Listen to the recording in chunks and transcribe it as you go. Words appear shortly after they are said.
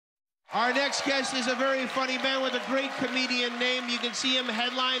Our next guest is a very funny man with a great comedian name. You can see him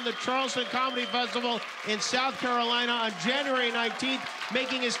headline the Charleston Comedy Festival in South Carolina on January 19th,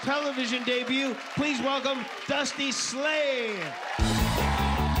 making his television debut. Please welcome Dusty Slay.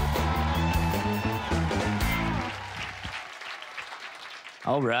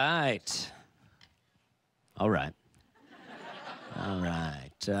 All right. All right. All right.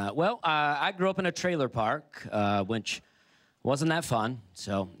 Well, I grew up in a trailer park, which wasn't that fun,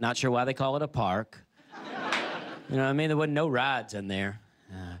 so not sure why they call it a park. You know what I mean? There wasn't no rides in there.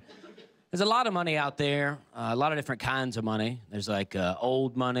 There's a lot of money out there, a lot of different kinds of money. There's like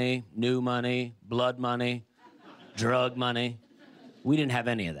old money, new money, blood money, drug money. We didn't have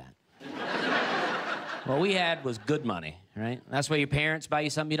any of that. What we had was good money, right? That's why your parents buy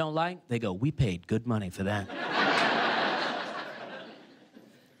you something you don't like. They go, we paid good money for that.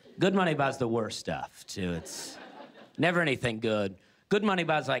 Good money buys the worst stuff, too. It's never anything good. Good money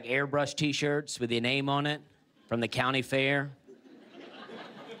buys like airbrush T-shirts with your name on it from the county fair.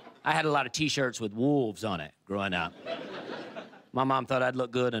 I had a lot of T-shirts with wolves on it growing up. My mom thought I'd look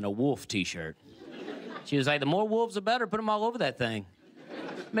good in a wolf T-shirt. She was like, the more wolves, the better. Put them all over that thing.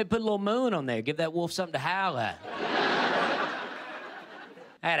 Maybe put a little moon on there. Give that wolf something to howl at.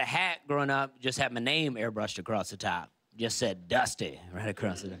 I had a hat growing up, just had my name airbrushed across the top. Just said Dusty right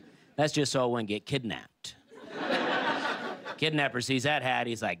across the top. That's just so I wouldn't get kidnapped. Kidnapper sees that hat,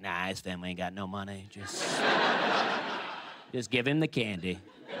 he's like, nah, his family ain't got no money. Just give him the candy.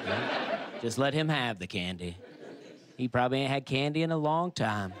 Right? Just let him have the candy. He probably ain't had candy in a long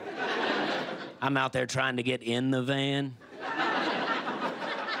time. I'm out there trying to get in the van.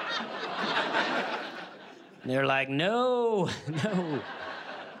 They're like, no, no,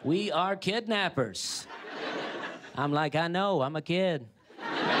 we are kidnappers. I'm like, I know, I'm a kid.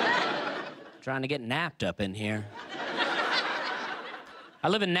 Trying to get napped up in here. I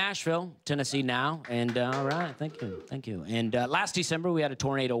live in Nashville, Tennessee now, and all right, thank you. And last December, we had a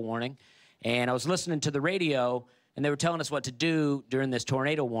tornado warning, and I was listening to the radio, and they were telling us what to do during this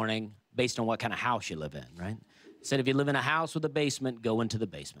tornado warning based on what kind of house you live in, right? It said if you live in a house with a basement, go into the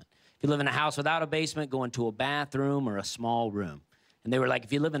basement. If you live in a house without a basement, go into a bathroom or a small room. And they were like,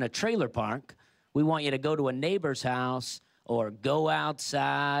 if you live in a trailer park, we want you to go to a neighbor's house or go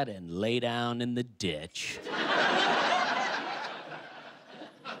outside and lay down in the ditch.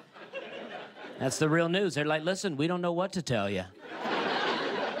 That's the real news. They're like, listen, we don't know what to tell you.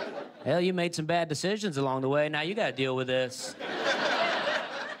 Hell, you made some bad decisions along the way. Now you got to deal with this.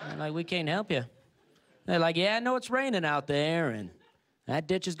 They're like, we can't help you. They're like, yeah, I know it's raining out there, and that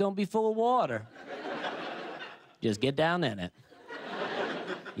ditch is going to be full of water. Just get down in it.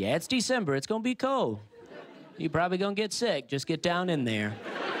 Yeah, it's December. It's going to be cold. You're probably going to get sick. Just get down in there.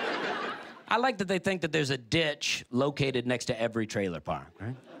 I like that they think that there's a ditch located next to every trailer park,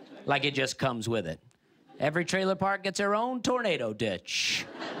 right? Like it just comes with it. Every trailer park gets their own tornado ditch.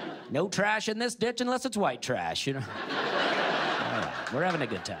 No trash in this ditch unless it's white trash, you know? All right, we're having a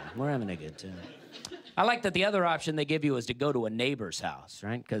good time. We're having a good time. I like that the other option they give you is to go to a neighbor's house,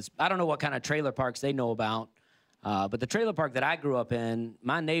 right? Because I don't know what kind of trailer parks they know about, but the trailer park that I grew up in,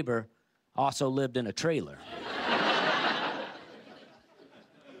 my neighbor also lived in a trailer.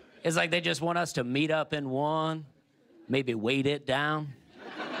 It's like they just want us to meet up in one, maybe weight it down.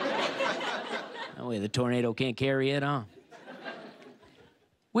 That way the tornado can't carry it on.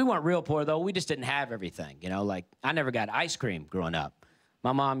 We weren't real poor, though. We just didn't have everything, you know? Like, I never got ice cream growing up.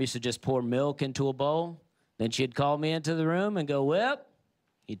 My mom used to just pour milk into a bowl. Then she'd call me into the room and go, well,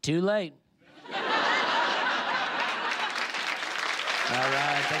 you're too late. All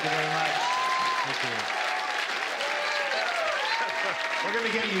right, thank you very much. Thank you. We're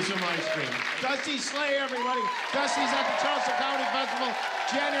going to get you some ice cream. Dusty Slay, everybody. Dusty's at the Charleston Comedy Festival,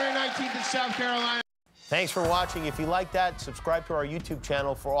 January 19th in South Carolina. Thanks for watching. If you like that, subscribe to our YouTube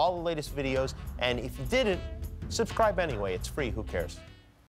channel for all the latest videos. And if you didn't, subscribe anyway. It's free. Who cares?